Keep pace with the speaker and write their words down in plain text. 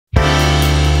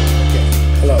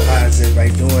How's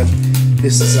everybody doing?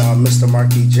 This is Mr.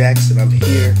 Mark E. Jackson. I'm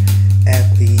here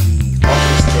at the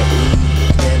office that we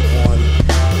plan on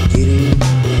getting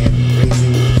and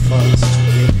raising funds to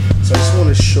get. So I just want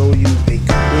to show you a quick,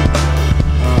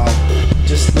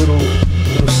 just little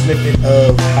snippet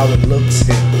of how it looks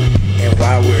and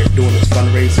why we're doing this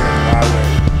fundraiser and why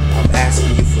we're asking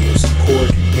you for your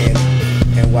support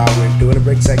and why we're doing a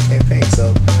Breakside campaign.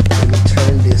 So let me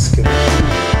turn this computer.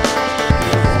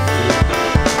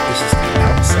 This is the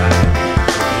outside.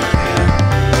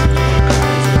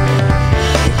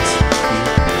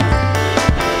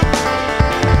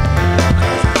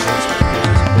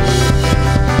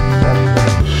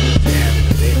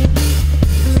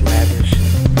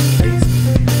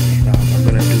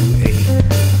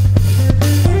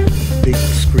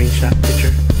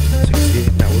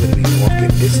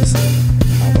 This is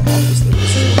how the office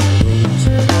looks. Rooms.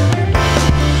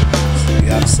 So the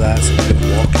outside, so we can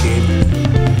walk in.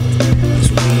 This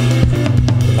will be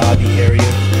the lobby area.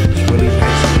 It's really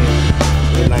nice here.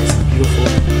 Really nice and beautiful.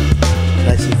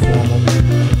 Nice and formal.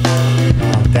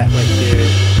 That right there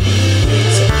is the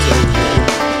secretary room.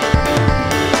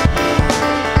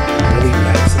 Really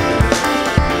nice and nice.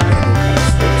 And it kind of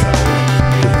steps out.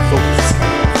 The focus is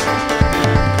kind of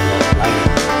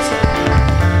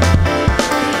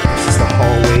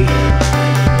hallway,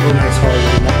 real nice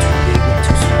hallway, not too big, not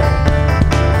too small.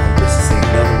 This is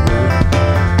another room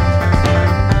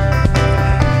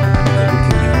that we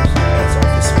can use as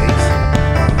office space.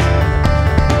 And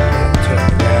turn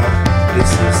it around. This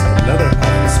is another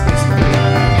office space that we can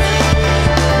use.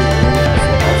 Room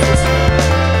for office.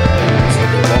 So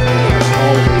we're walking in the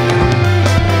hallway.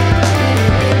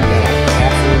 And we got a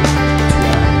bathroom, 2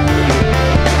 hours.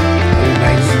 Really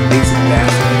nice, basic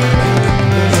bathroom.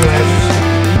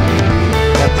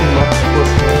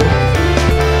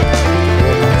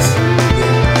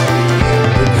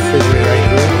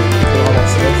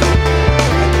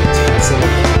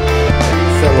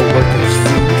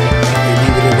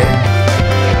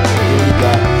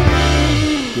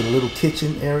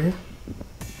 Kitchen area.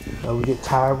 We get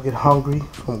tired, we get hungry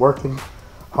from working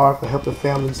hard for helping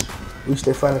families reach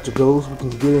their financial goals. We can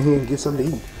get in here and get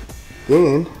something to eat.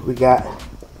 Then we got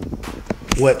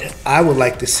what I would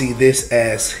like to see this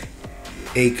as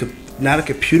not a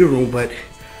computer room, but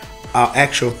our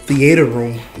actual theater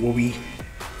room where we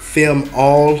film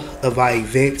all of our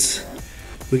events.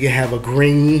 We can have a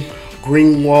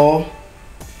green wall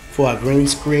for our green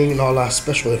screen and all our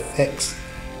special effects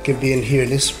can be in here.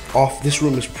 This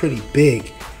room is pretty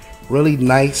big, really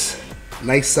nice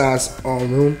size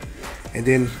room. And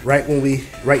then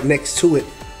right next to it,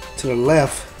 to the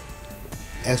left,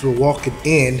 as we're walking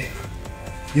in,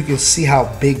 you can see how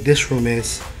big this room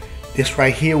is. This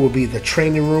right here will be the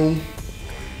training room.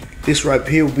 This right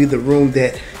here will be the room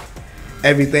that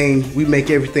we make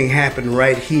everything happen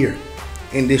right here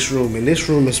in this room. And this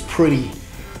room is pretty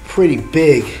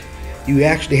big. You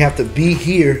actually have to be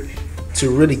here to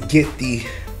really get the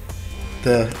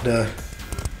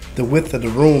width of the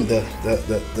room, the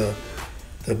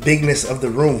bigness of the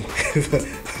room.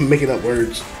 I'm making up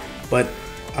words, but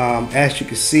as you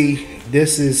can see,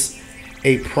 this is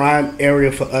a prime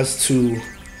area for us to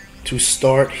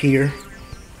start here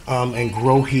and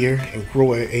grow here and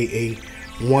grow a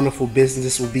wonderful business.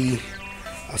 This will be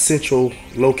a central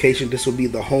location. This will be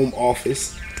the home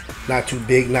office. Not too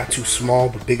big, not too small,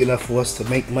 but big enough for us to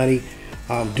make money,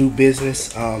 do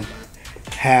business,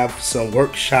 have some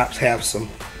workshops, have some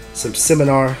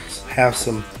seminars, have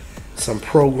some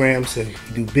programs, and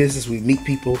do business. We meet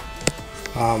people.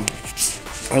 I'm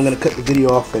gonna cut the video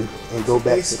off and go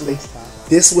back. Basically,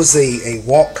 this was a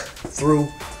walk through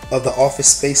of the office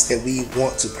space that we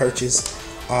want to purchase.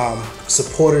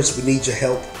 Supporters, we need your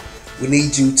help. We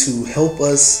need you to help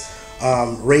us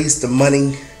raise the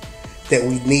money that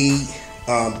we need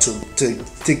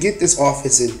to get this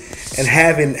office and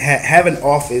have an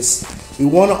office. We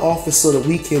want an office so that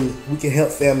we can help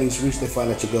families reach their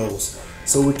financial goals,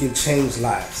 so we can change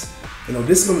lives. You know,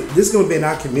 this is going to be in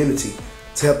our community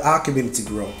to help our community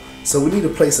grow. So we need a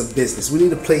place of business. We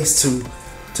need a place to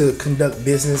conduct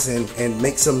business and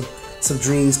make some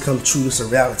dreams come true to some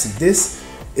reality. This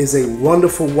is a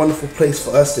wonderful place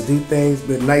for us to do things.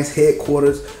 Been nice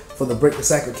headquarters for the Break the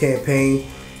Cycle campaign.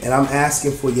 And I'm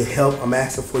asking for your help. I'm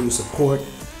asking for your support.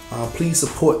 Please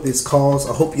support this cause.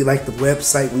 I hope you like the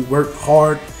website. We worked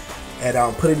hard at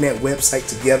putting that website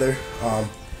together.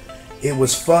 It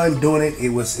was fun doing it. It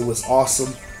was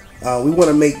awesome. We want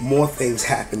to make more things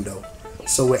happen though.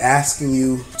 So we're asking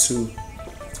you to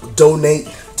donate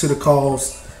to the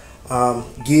cause,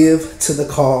 give to the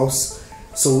cause,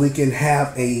 so we can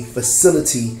have a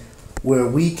facility where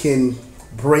we can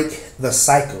break the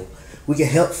cycle. We can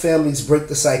help families break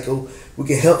the cycle. We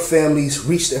can help families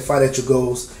reach their financial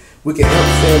goals. We can help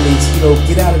families,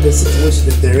 get out of the situation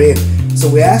that they're in. So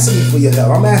we're asking you for your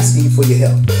help. I'm asking you for your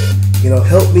help.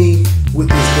 Help me with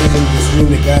this vision, this dream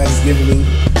that God has given me.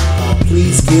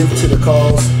 Please give to the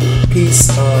cause. Please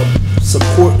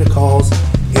support the cause.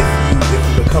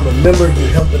 If you become a member, you're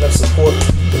helping us support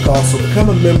the cause. So become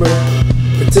a member,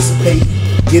 participate,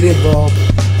 get involved,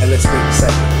 and let's break the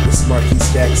cycle. This is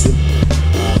Marquise Jackson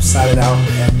signing out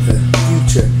at the